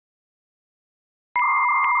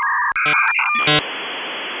No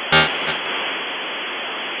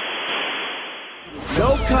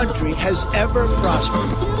country has ever prospered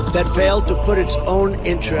that failed to put its own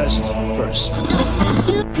interests first.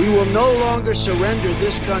 We will no longer surrender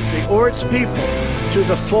this country or its people to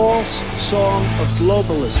the false song of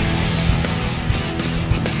globalism.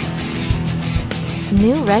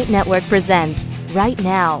 New Right Network presents Right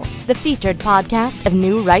Now, the featured podcast of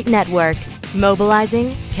New Right Network.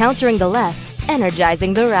 Mobilizing, countering the left,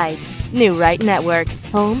 energizing the right. New Right Network,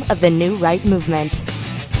 home of the New Right movement.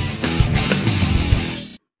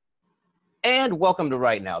 And welcome to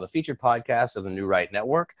Right Now, the featured podcast of the New Right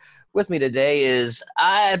Network. With me today is,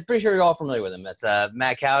 I'm pretty sure you're all familiar with him. That's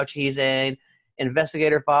Matt Couch. He's an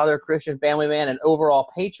investigator, father, Christian family man, and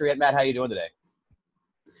overall patriot. Matt, how you doing today?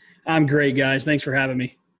 I'm great, guys. Thanks for having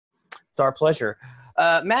me. It's our pleasure.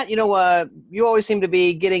 Matt, you always seem to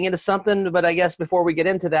be getting into something, but I guess before we get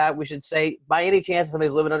into that, we should say, by any chance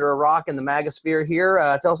somebody's living under a rock in the MAGA sphere here,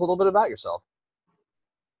 tell us a little bit about yourself.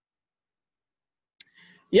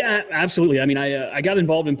 Yeah, absolutely. I mean, I got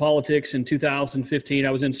involved in politics in 2015. I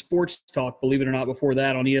was in sports talk, believe it or not, before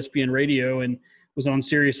that on ESPN radio, and was on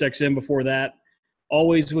Sirius XM before that.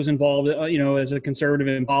 Always was involved, as a conservative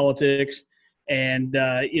in politics, and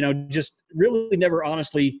just really never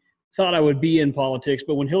honestly thought I would be in politics.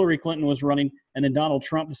 But when Hillary Clinton was running, and then Donald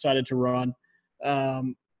Trump decided to run,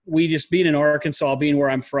 we just, being in Arkansas, being where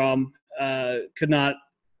I'm from, could not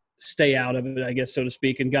stay out of it, I guess, so to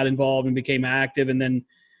speak, and got involved and became active, and then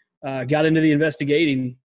got into the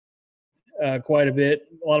investigating quite a bit.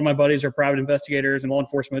 A lot of my buddies are private investigators and law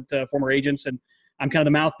enforcement former agents, and I'm kind of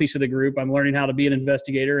the mouthpiece of the group. I'm learning how to be an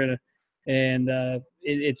investigator, and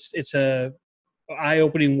it's a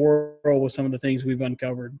eye-opening world with some of the things we've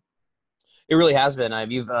uncovered. It really has been.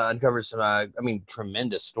 You've uncovered some,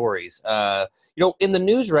 tremendous stories. In the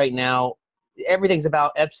news right now, everything's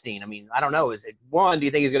about Epstein. I mean, I don't know. Do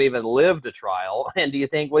you think he's going to even live to trial? And what do you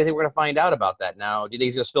think we're going to find out about that now? Do you think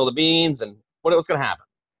he's going to spill the beans? And what's going to happen?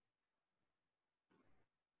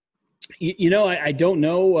 I don't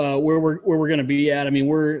know where we're going to be at. I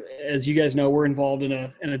mean, as you guys know, we're involved in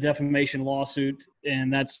a defamation lawsuit,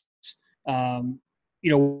 and that's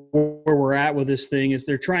where we're at with this thing is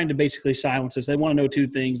they're trying to basically silence us. They want to know two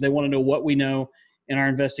things. They want to know what we know in our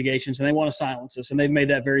investigations, and they want to silence us. And they've made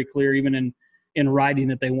that very clear, even in writing,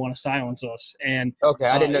 that they want to silence us. And okay,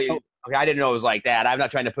 I didn't know I didn't know it was like that. I'm not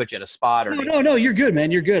trying to put you in a spot or no, you're good, man.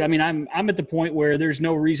 You're good. I mean, I'm at the point where there's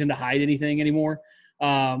no reason to hide anything anymore.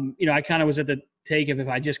 I kind of was at the take of, if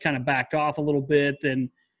I just kind of backed off a little bit, then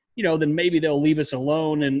maybe they'll leave us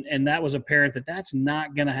alone. And that was apparent that that's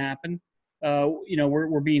not going to happen.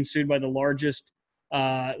 We're being sued by the largest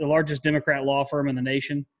Democrat law firm in the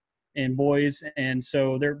nation, in Boise, and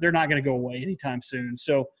so they're not going to go away anytime soon.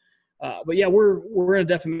 So, but yeah, we're in a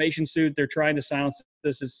defamation suit. They're trying to silence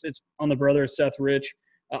this. It's on the brother of Seth Rich.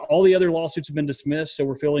 All the other lawsuits have been dismissed, so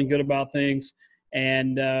we're feeling good about things,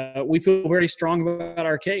 and we feel very strong about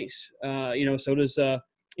our case. So does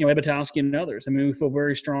Ebetowski and others. I mean, we feel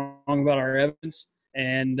very strong about our evidence,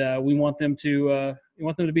 and we want them to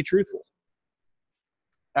be truthful.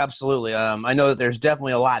 Absolutely. I know that there's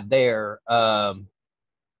definitely a lot there. I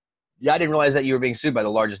didn't realize that you were being sued by the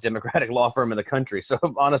largest Democratic law firm in the country. So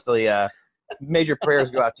honestly, major prayers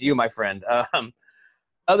go out to you, my friend.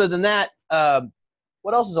 Other than that,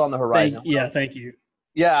 what else is on the horizon? Thank you.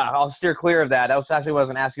 Yeah, I'll steer clear of that. That was actually what I was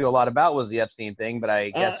going to ask you a lot about, was the Epstein thing, but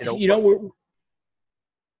I guess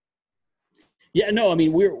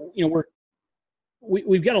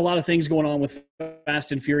we've got a lot of things going on with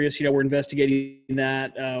Fast and Furious. We're investigating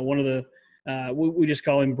that. One of the we just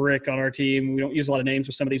call him Brick on our team. We don't use a lot of names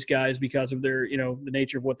with some of these guys because of their, the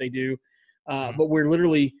nature of what they do. But we're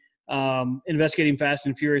literally investigating Fast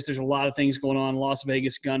and Furious. There's a lot of things going on. Las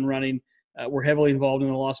Vegas gun running. We're heavily involved in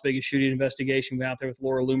the Las Vegas shooting investigation. We've been out there with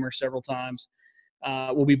Laura Loomer several times.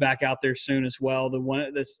 We'll be back out there soon as well.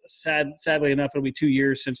 Sadly enough, it'll be 2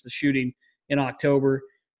 years since the shooting in October.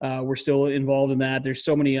 We're still involved in that. There's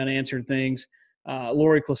so many unanswered things.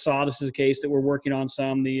 Lori Klosadas is a case that we're working on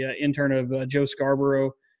some. The intern of Joe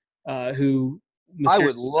Scarborough, who I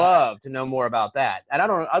would love to know more about that. And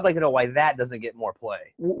I'd like to know why that doesn't get more play.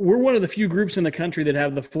 We're one of the few groups in the country that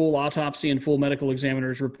have the full autopsy and full medical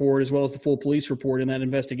examiner's report, as well as the full police report in that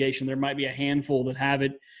investigation. There might be a handful that have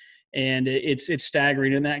it, and it's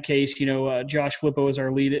staggering. In that case, Josh Flippo is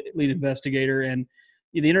our lead investigator, and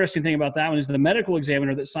the interesting thing about that one is the medical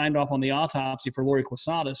examiner that signed off on the autopsy for Lori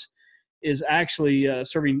Klosadas is actually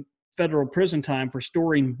serving federal prison time for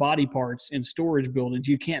storing body parts in storage buildings.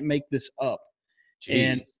 You can't make this up.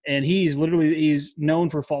 Jeez. And he's known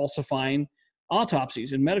for falsifying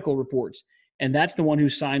autopsies and medical reports. And that's the one who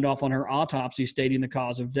signed off on her autopsy stating the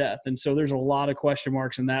cause of death. And so there's a lot of question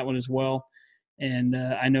marks in that one as well. And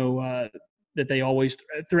I know that they always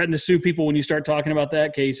threaten to sue people when you start talking about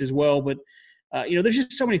that case as well. But, there's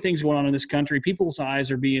just so many things going on in this country. People's eyes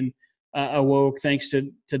are being awoke thanks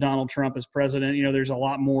to Donald Trump as president. There's a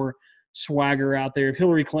lot more swagger out there. If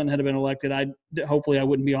Hillary Clinton had been elected, hopefully I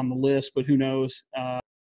wouldn't be on the list, but who knows?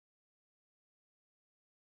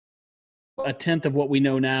 A tenth of what we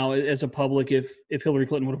know now as a public if Hillary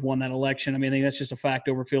Clinton would have won that election. I mean, I think that's just a fact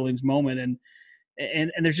over feelings moment.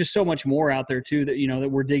 And there's just so much more out there too that, that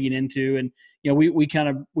we're digging into. And, we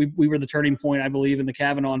were the turning point, I believe, in the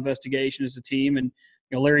Kavanaugh investigation as a team. And,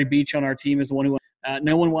 Larry Beach on our team is the one who,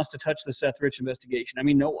 no one wants to touch the Seth Rich investigation. I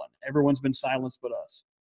mean, no one. Everyone's been silenced but us.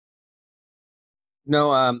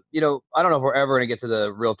 No, I don't know if we're ever going to get to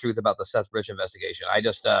the real truth about the Seth Rich investigation.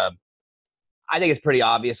 I think it's pretty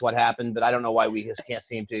obvious what happened, but I don't know why we just can't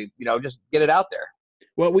seem to, just get it out there.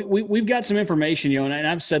 Well, we've got some information, and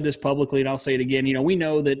I've said this publicly, and I'll say it again. We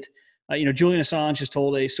know that, Julian Assange has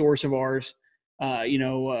told a source of ours,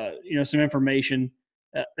 some information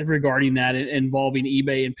regarding that involving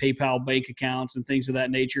eBay and PayPal bank accounts and things of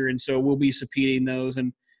that nature. And so we'll be subpoenaing those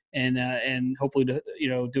and hopefully,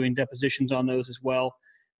 doing depositions on those as well.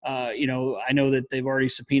 I know that they've already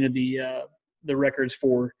subpoenaed the records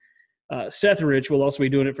for Seth Rich. Will also be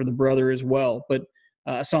doing it for the brother as well. But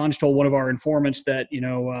Assange told one of our informants that,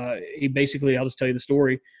 he basically, I'll just tell you the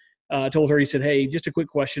story, told her, he said, hey, just a quick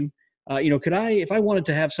question. Could I, if I wanted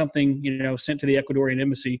to have something, sent to the Ecuadorian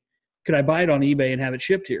embassy, could I buy it on eBay and have it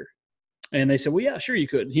shipped here? And they said, well, yeah, sure you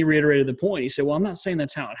could. And he reiterated the point. He said, well, I'm not saying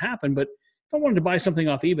that's how it happened, but if I wanted to buy something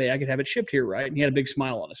off eBay, I could have it shipped here, right? And he had a big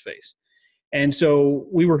smile on his face. And so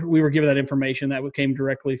we were given that information that came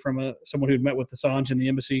directly from someone who'd met with Assange in the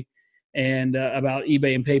embassy and about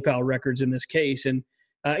eBay and PayPal records in this case. And,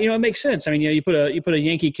 it makes sense. I mean, you put a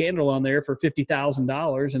Yankee Candle on there for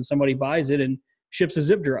 $50,000 and somebody buys it and ships a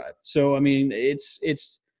zip drive. So, I mean, it's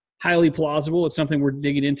highly plausible. It's something we're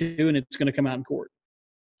digging into, and it's going to come out in court.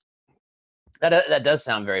 That does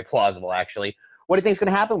sound very plausible, actually. What do you think is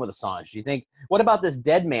going to happen with Assange? Do you think, what about this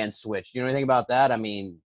dead man switch? Do you know anything about that? I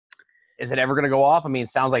mean, is it ever going to go off? I mean,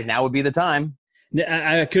 it sounds like now would be the time.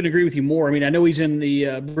 I couldn't agree with you more. I mean, I know he's in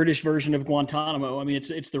the British version of Guantanamo. I mean,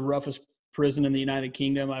 it's the roughest prison in the United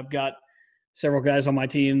Kingdom. I've got several guys on my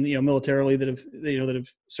team, militarily that have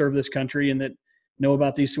served this country and that know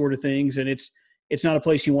about these sort of things. And it's not a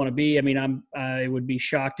place you want to be. I mean, I would be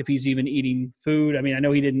shocked if he's even eating food. I mean, I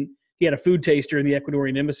know he had a food taster in the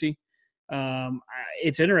Ecuadorian embassy.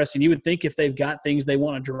 It's interesting. You would think if they've got things they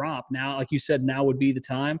want to drop now, like you said, now would be the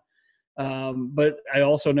time. But I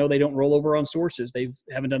also know they don't roll over on sources. They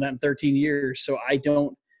haven't done that in 13 years. So I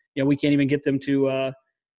don't, we can't even get them to,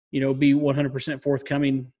 be 100%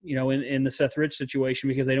 forthcoming, in the Seth Rich situation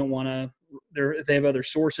because they don't want to, if they have other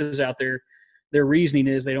sources out there, their reasoning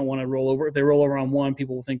is they don't want to roll over. If they roll over on one,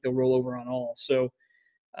 people will think they'll roll over on all. So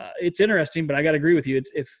it's interesting, but I got to agree with you.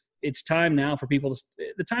 It's time now for people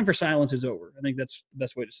the time for silence is over. I think that's the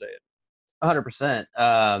best way to say it. 100%.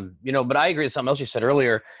 But I agree with something else you said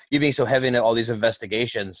earlier, you being so heavy into all these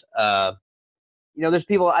investigations. There's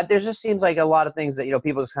people, there just seems like a lot of things that,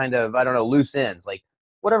 people just kind of, I don't know, loose ends. Like,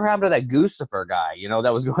 whatever happened to that Guccifer guy,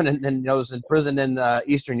 that was going and was in prison in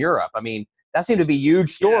Eastern Europe? I mean, that seemed to be a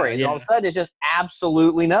huge story. And all of a sudden, it's just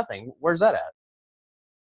absolutely nothing. Where's that at?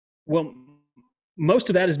 Well, most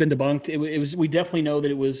of that has been debunked. It was. We definitely know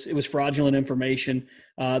that it was fraudulent information.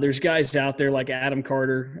 There's guys out there like Adam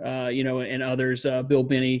Carter, and others, Bill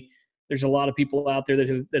Binney. There's a lot of people out there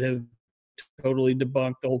that have totally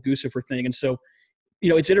debunked the whole Guccifer thing. And so,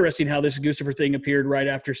 it's interesting how this Guccifer thing appeared right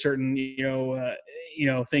after certain,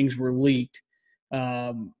 things were leaked.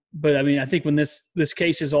 But I mean, I think when this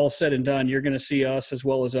case is all said and done, you're going to see us as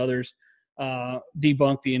well as others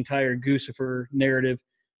debunk the entire Guccifer narrative,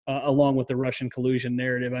 along with the Russian collusion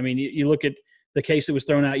narrative. I mean, you look at the case that was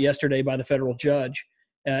thrown out yesterday by the federal judge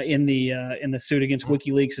in the suit against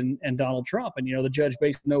WikiLeaks and Donald Trump, and the judge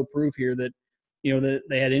based no proof here that that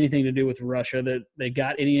they had anything to do with Russia, that they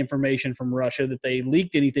got any information from Russia, that they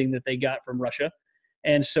leaked anything that they got from Russia,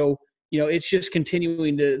 and so it's just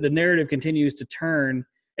continuing the narrative continues to turn.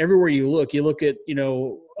 Everywhere you look at,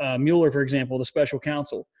 Mueller, for example, the special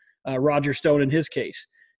counsel, Roger Stone in his case,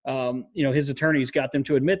 his attorneys got them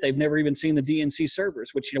to admit they've never even seen the DNC servers,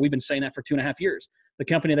 which, we've been saying that for 2.5 years. The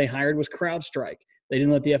company they hired was CrowdStrike. They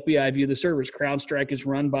didn't let the FBI view the servers. CrowdStrike is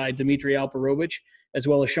run by Dmitry Alperovich as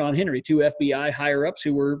well as Sean Henry, 2 FBI higher-ups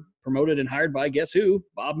who were promoted and hired by, guess who?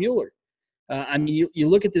 Bob Mueller. I mean, you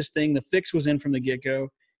look at this thing, the fix was in from the get-go.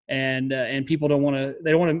 And people don't want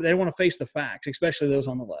to face the facts, especially those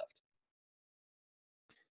on the left.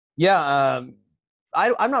 Yeah,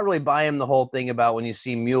 I'm not really buying the whole thing about when you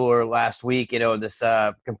see Mueller last week, this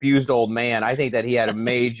confused old man. I think that he had a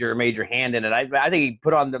major hand in it. I think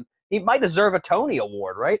he might deserve a Tony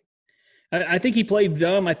Award, right? I think he played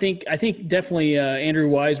dumb. I think definitely Andrew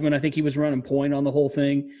Wiseman. I think he was running point on the whole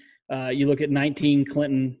thing. You look at 19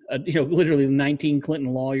 Clinton, literally 19 Clinton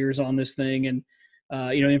lawyers on this thing, and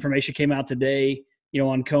information came out today,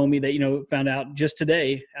 on Comey that found out just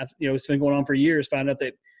today. It's been going on for years. Found out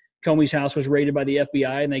that Comey's house was raided by the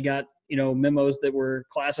FBI, and they got memos that were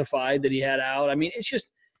classified that he had out. I mean,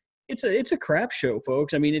 it's a crap show,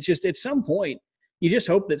 folks. I mean, it's just at some point you just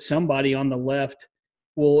hope that somebody on the left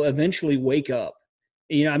will eventually wake up.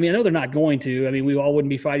 I know they're not going to. I mean, we all wouldn't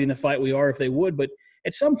be fighting the fight we are if they would, but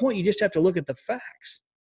at some point you just have to look at the facts.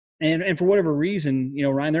 And for whatever reason,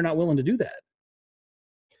 Ryan, they're not willing to do that.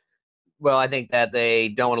 Well, I think that they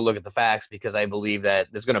don't want to look at the facts because I believe that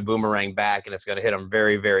it's going to boomerang back and it's going to hit them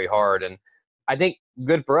very, very hard. And I think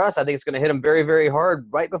good for us. I think it's going to hit them very, very hard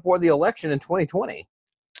right before the election in 2020.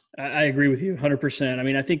 I agree with you 100%. I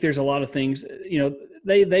mean, I think there's a lot of things,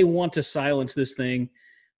 they want to silence this thing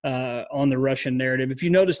on the Russian narrative. If you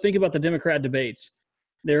notice, think about the Democrat debates.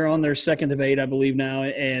 They're on their second debate, I believe now,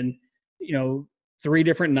 and 3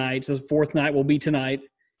 different nights. The fourth night will be tonight,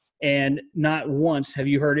 and not once have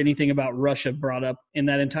you heard anything about Russia brought up in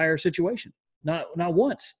that entire situation. Not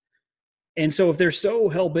once. And so, if they're so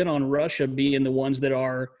hell bent on Russia being the ones that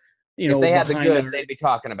are, if they had the goods, they'd be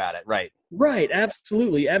talking about it, right? Right,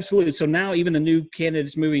 absolutely. So now, even the new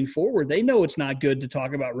candidates moving forward, they know it's not good to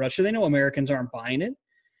talk about Russia. They know Americans aren't buying it.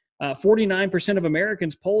 49% of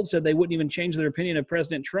Americans polled said they wouldn't even change their opinion of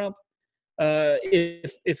President Trump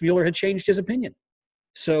if Mueller had changed his opinion.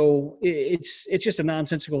 So it's just a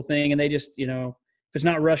nonsensical thing, and they just if it's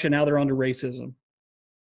not Russia, now they're on to racism.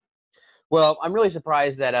 Well, I'm really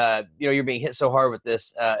surprised that you're being hit so hard with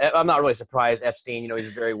this. I'm not really surprised. Epstein, he's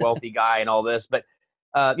a very wealthy guy and all this, but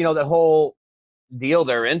that whole deal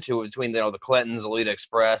they're into between the Clintons, Alita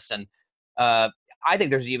Express, and I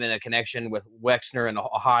think there's even a connection with Wexner and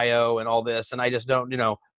Ohio and all this. And I just don't,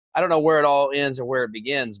 I don't know where it all ends or where it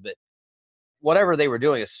begins, but whatever they were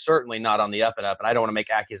doing is certainly not on the up and up. And I don't want to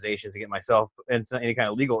make accusations to get myself into any kind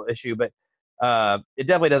of legal issue, but it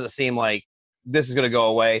definitely doesn't seem like this is going to go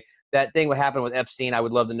away. That thing what happened with Epstein, I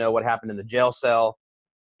would love to know what happened in the jail cell.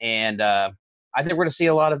 And I think we're going to see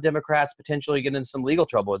a lot of Democrats potentially get in some legal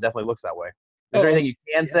trouble. It definitely looks that way. Is there anything you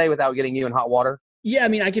can say without getting you in hot water? Yeah, I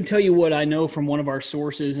mean, I can tell you what I know from one of our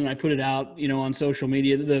sources, and I put it out, on social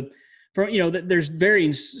media. There's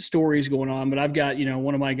varying stories going on, but I've got,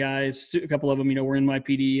 one of my guys, a couple of them, were in my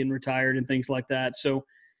PD and retired and things like that. So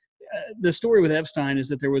the story with Epstein is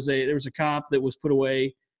that there was a cop that was put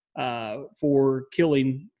away for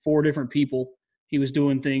killing 4 different people. He was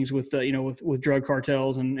doing things with drug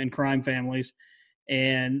cartels and crime families.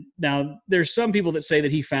 And now there's some people that say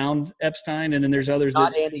that he found Epstein, and then there's others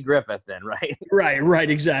not Andy Griffith, then, right? Right,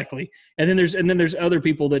 exactly. And then there's other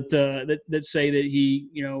people that say that he,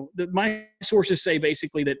 that my sources say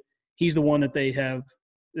basically that he's the one that they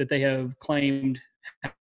have claimed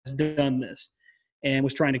has done this and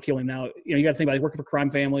was trying to kill him. Now, you got to think about it, working for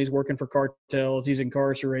crime families, working for cartels. He's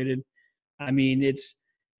incarcerated. I mean,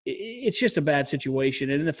 it's just a bad situation.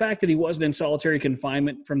 And the fact that he wasn't in solitary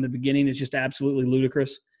confinement from the beginning is just absolutely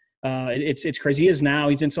ludicrous. It's crazy. He is now.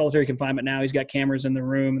 He's in solitary confinement now. He's got cameras in the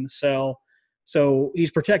room, in the cell. So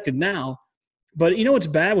he's protected now. But it's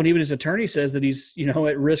bad when even his attorney says that he's,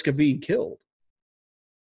 at risk of being killed.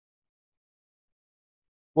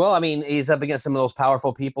 Well, I mean, he's up against some of those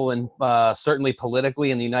powerful people, and certainly politically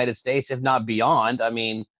in the United States, if not beyond. I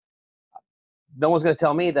mean, no one's going to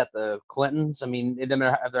tell me that the Clintons, I mean, it doesn't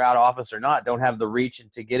matter if they're out of office or not, don't have the reach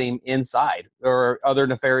to get him inside, or other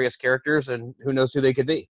nefarious characters, and who knows who they could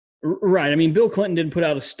be. Right. I mean, Bill Clinton didn't put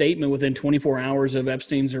out a statement within 24 hours of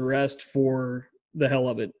Epstein's arrest for the hell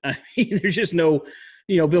of it. I mean, there's just no,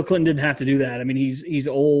 Bill Clinton didn't have to do that. I mean, he's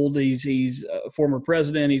old. He's a former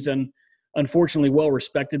president. He's unfortunately well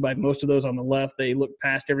respected by most of those on the left. They look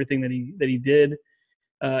past everything that he did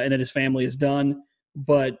and that his family has done.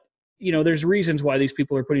 But there's reasons why these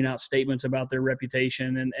people are putting out statements about their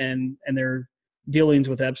reputation and their dealings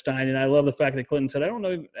with Epstein. And I love the fact that Clinton said, I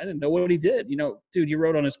didn't know what he did. Dude, you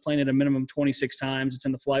rode on his plane at a minimum 26 times. It's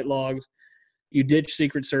in the flight logs. You ditched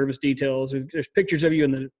Secret Service details. There's pictures of you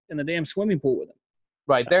in the damn swimming pool with him.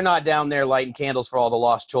 Right. They're not down there lighting candles for all the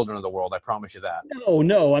lost children of the world. I promise you that.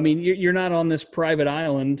 No. I mean, you're not on this private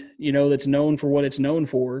island, that's known for what it's known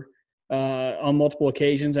for on multiple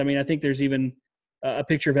occasions. I mean, I think there's even a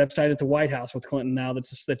picture of Epstein at the White House with Clinton now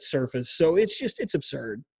that's surfaced. So it's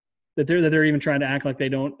absurd. that they're even trying to act like they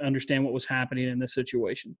don't understand what was happening in this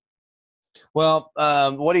situation. Well,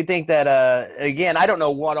 what do you think that, again, I don't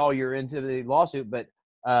know what all you're into the lawsuit, but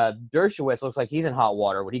Dershowitz looks like he's in hot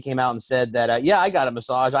water when he came out and said that, yeah, I got a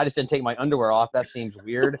massage. I just didn't take my underwear off. That seems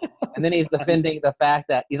weird. And then he's defending the fact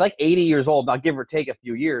that he's like 80 years old, now give or take a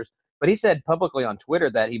few years. But he said publicly on Twitter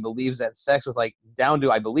that he believes that sex with like down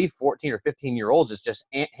to, I believe, 14 or 15-year-olds is just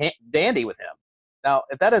dandy with him. Now,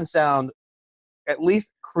 if that doesn't sound at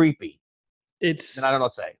least creepy, then I don't know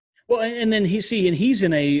what to say. Well, and then he's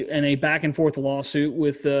in a back and forth lawsuit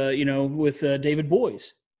with David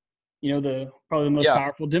Boies, probably the most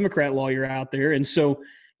powerful Democrat lawyer out there, and so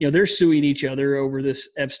they're suing each other over this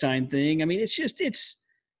Epstein thing. I mean,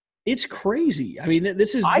 it's crazy. I mean,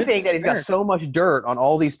 I think that he's got so much dirt on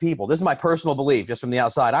all these people. This is my personal belief, just from the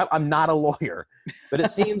outside. I'm not a lawyer, but it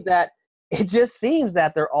seems that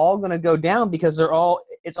they're all going to go down because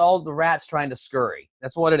it's all the rats trying to scurry.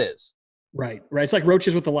 That's what it is. Right. It's like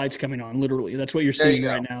roaches with the lights coming on, literally. That's what you're seeing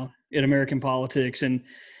right now in American politics. And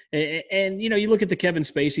you look at the Kevin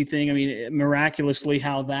Spacey thing. I mean, miraculously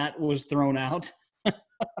how that was thrown out.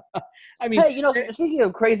 I mean, hey, speaking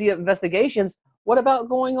of crazy investigations, what about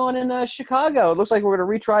going on in Chicago? It looks like we're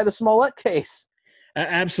going to retry the Smollett case.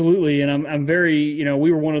 Absolutely. And I'm very,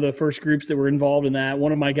 we were one of the first groups that were involved in that.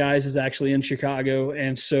 One of my guys is actually in Chicago.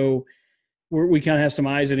 And so we kind of have some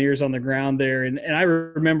eyes and ears on the ground there. And I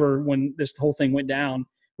remember when this whole thing went down,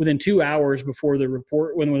 within 2 hours before the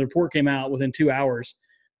report, when the report came out, within 2 hours,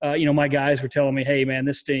 my guys were telling me, hey, man,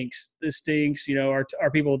 this stinks. This stinks.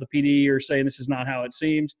 Our people at the PD are saying this is not how it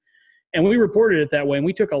seems. And we reported it that way. And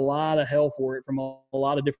we took a lot of hell for it from a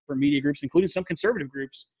lot of different media groups, including some conservative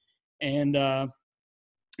groups. And,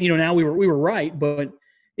 now we were right, but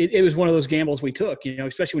it was one of those gambles we took,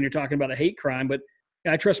 especially when you're talking about a hate crime. But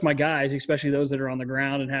I trust my guys, especially those that are on the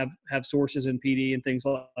ground and have sources in PD and things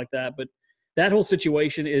like that. But that whole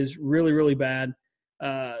situation is really, really bad.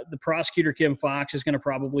 The prosecutor, Kim Foxx, is going to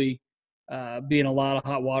probably be in a lot of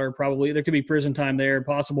hot water. Probably there could be prison time there,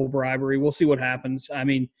 possible bribery. We'll see what happens. I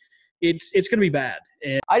mean, it's going to be bad.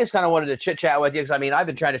 And I just kind of wanted to chit chat with you because I've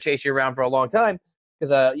been trying to chase you around for a long time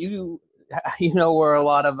because you know where a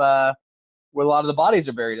lot of the bodies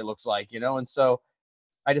are buried. It looks like and so.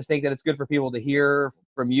 I just think that it's good for people to hear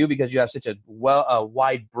from you because you have such a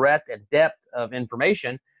wide breadth and depth of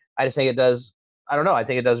information. I just think it does. I don't know. I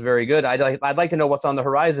think it does very good. I'd like to know what's on the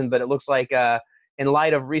horizon, but it looks like in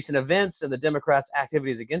light of recent events and the Democrats'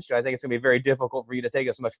 activities against you, I think it's going to be very difficult for you to take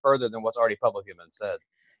us much further than what's already publicly been said.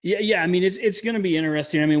 Yeah. I mean, it's going to be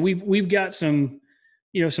interesting. I mean, we've got some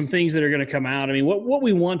things that are going to come out. I mean, what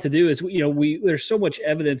we want to do is there's so much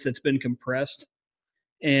evidence that's been compressed,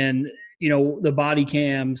 and the body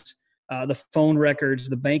cams, the phone records,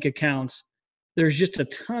 the bank accounts. There's just a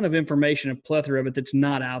ton of information, a plethora of it that's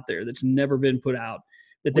not out there, that's never been put out.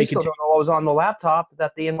 That we still don't know what was on the laptop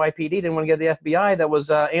that the NYPD didn't want to give the FBI. That was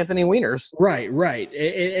Anthony Weiner's. Right.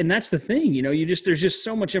 And that's the thing. There's just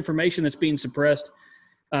so much information that's being suppressed.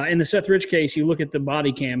 In the Seth Rich case, you look at the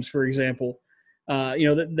body cams, for example.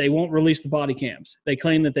 That they won't release the body cams. They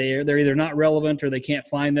claim that they're either not relevant or they can't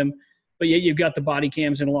find them. But yet you've got the body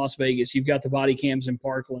cams in Las Vegas. You've got the body cams in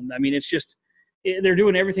Parkland. I mean, it's just they're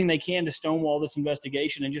doing everything they can to stonewall this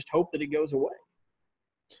investigation and just hope that it goes away.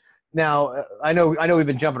 Now, I know we've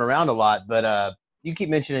been jumping around a lot, but you keep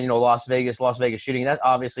mentioning, Las Vegas shooting. That's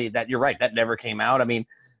obviously that you're right. That never came out. I mean,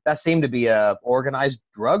 that seemed to be a organized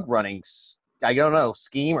drug running, I don't know,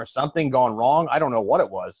 scheme or something gone wrong. I don't know what it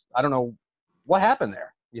was. I don't know what happened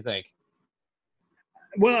there. You think?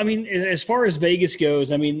 Well, I mean, as far as Vegas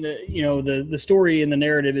goes, I mean, the story and the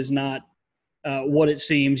narrative is not what it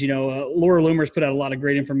seems. Laura Loomer's put out a lot of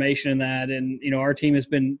great information in that, and our team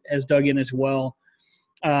has dug in as well.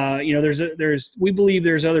 We believe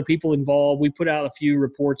there's other people involved. We put out a few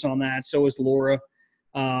reports on that. So is Laura.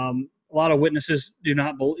 A lot of witnesses do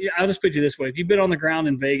not believe. I'll just put it this way: if you've been on the ground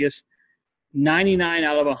in Vegas, 99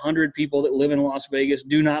 out of 100 people that live in Las Vegas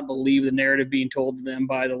do not believe the narrative being told to them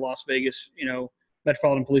by the Las Vegas,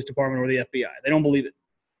 Metropolitan Police Department or the FBI. They don't believe it.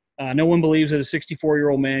 No one believes that a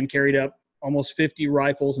 64-year-old man carried up almost 50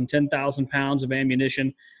 rifles and 10,000 pounds of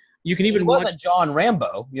ammunition. You can even watch John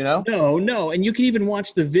Rambo, No, and you can even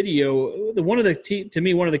watch the video. One of the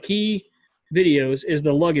key videos is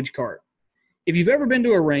the luggage cart. If you've ever been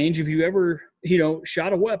to a range, if you ever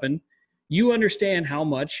shot a weapon, you understand how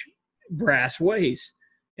much brass weighs.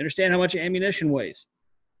 You understand how much ammunition weighs.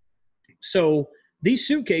 So these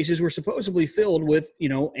suitcases were supposedly filled with,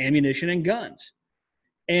 ammunition and guns.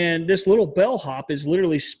 And this little bellhop is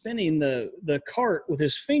literally spinning the cart with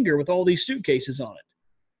his finger with all these suitcases on it.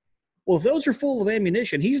 Well, if those are full of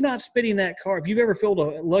ammunition, he's not spinning that car. If you've ever filled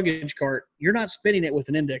a luggage cart, you're not spinning it with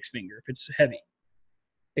an index finger if it's heavy,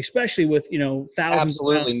 especially with, thousands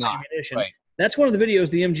of pounds of ammunition. Right. That's one of the videos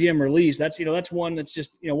the MGM released. That's one that's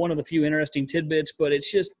just, one of the few interesting tidbits, but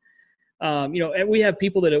it's just, and we have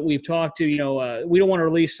people that we've talked to, we don't want to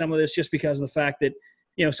release some of this just because of the fact that,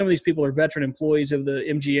 some of these people are veteran employees of the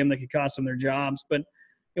MGM that could cost them their jobs. But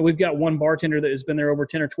we've got one bartender that has been there over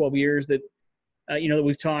 10 or 12 years that, that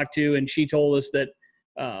we've talked to, and she told us that,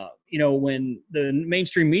 when the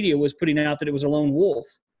mainstream media was putting out that it was a lone wolf,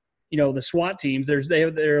 the SWAT teams,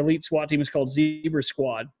 their elite SWAT team is called Zebra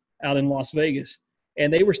Squad out in Las Vegas,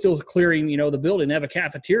 and they were still clearing, the building. They have a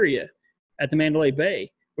cafeteria at the Mandalay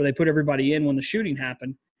Bay where they put everybody in when the shooting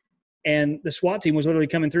happened. And the SWAT team was literally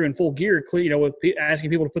coming through in full gear, asking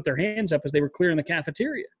people to put their hands up as they were clearing the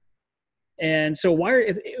cafeteria. And so why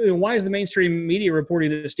is the mainstream media reporting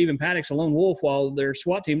that Stephen Paddock's a lone wolf while their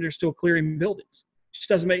SWAT teams are still clearing buildings? It just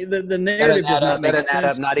doesn't make the narrative does not make sense. Add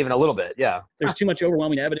up, not even a little bit. Yeah. There's too much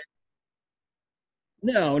overwhelming evidence.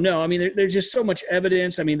 No. I mean, there's just so much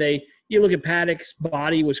evidence. I mean, you look at Paddock's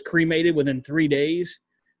body was cremated within 3 days.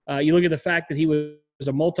 You look at the fact that he was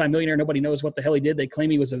a multimillionaire. Nobody knows what the hell he did. They claim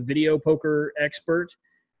he was a video poker expert.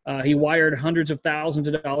 He wired hundreds of thousands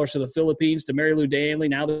of dollars to the Philippines to Mary Lou Danley.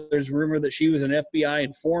 Now there's rumor that she was an FBI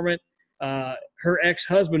informant. Her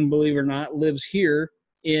ex-husband, believe it or not, lives here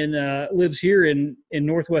in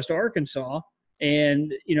Northwest Arkansas.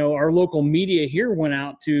 And, our local media here went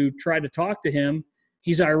out to try to talk to him.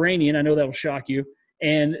 He's Iranian. I know that'll shock you.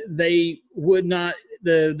 And they would not –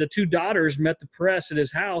 the 2 daughters met the press at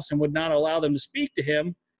his house and would not allow them to speak to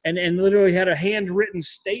him, and literally had a handwritten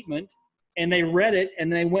statement, and they read it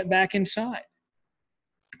and they went back inside.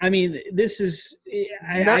 I mean, this is –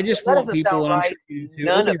 I just want people – and I'm sure you do,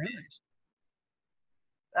 none of it.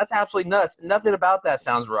 That's absolutely nuts. Nothing about that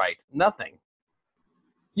sounds right. Nothing.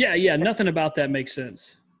 Yeah, nothing about that makes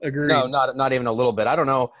sense. Agreed. No, not even a little bit. I don't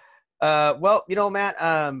know. Well, Matt,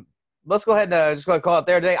 let's go ahead and just go ahead and call it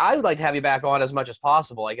there today. I would like to have you back on as much as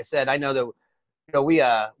possible. Like I said, I know that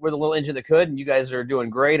we're the little engine that could, and you guys are doing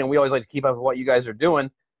great, and we always like to keep up with what you guys are doing.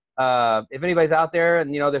 If anybody's out there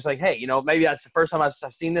and there's like, hey, maybe that's the first time I've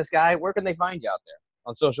seen this guy, where can they find you out there?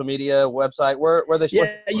 On social media, website, where they?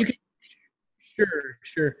 Yeah, you can.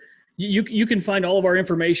 Sure. You can find all of our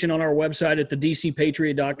information on our website at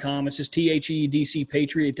thedcpatriot.com. It's just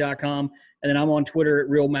THEDCpatriot.com. And then I'm on Twitter at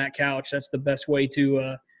Real Matt Couch. That's the best way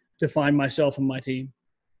to find myself and my team.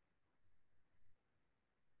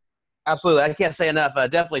 Absolutely. I can't say enough.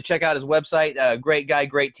 Definitely check out his website. Great guy,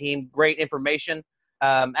 great team, great information.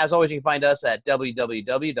 As always, you can find us at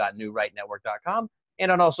www.newrightnetwork.com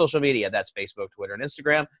and on all social media. That's Facebook, Twitter, and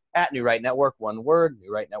Instagram at New Right Network. One word,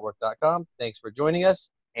 newrightnetwork.com. Thanks for joining us,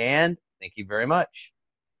 and thank you very much.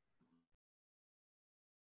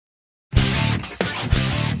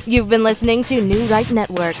 You've been listening to New Right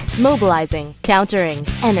Network, mobilizing, countering,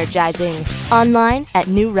 energizing. Online at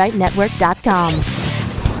newrightnetwork.com.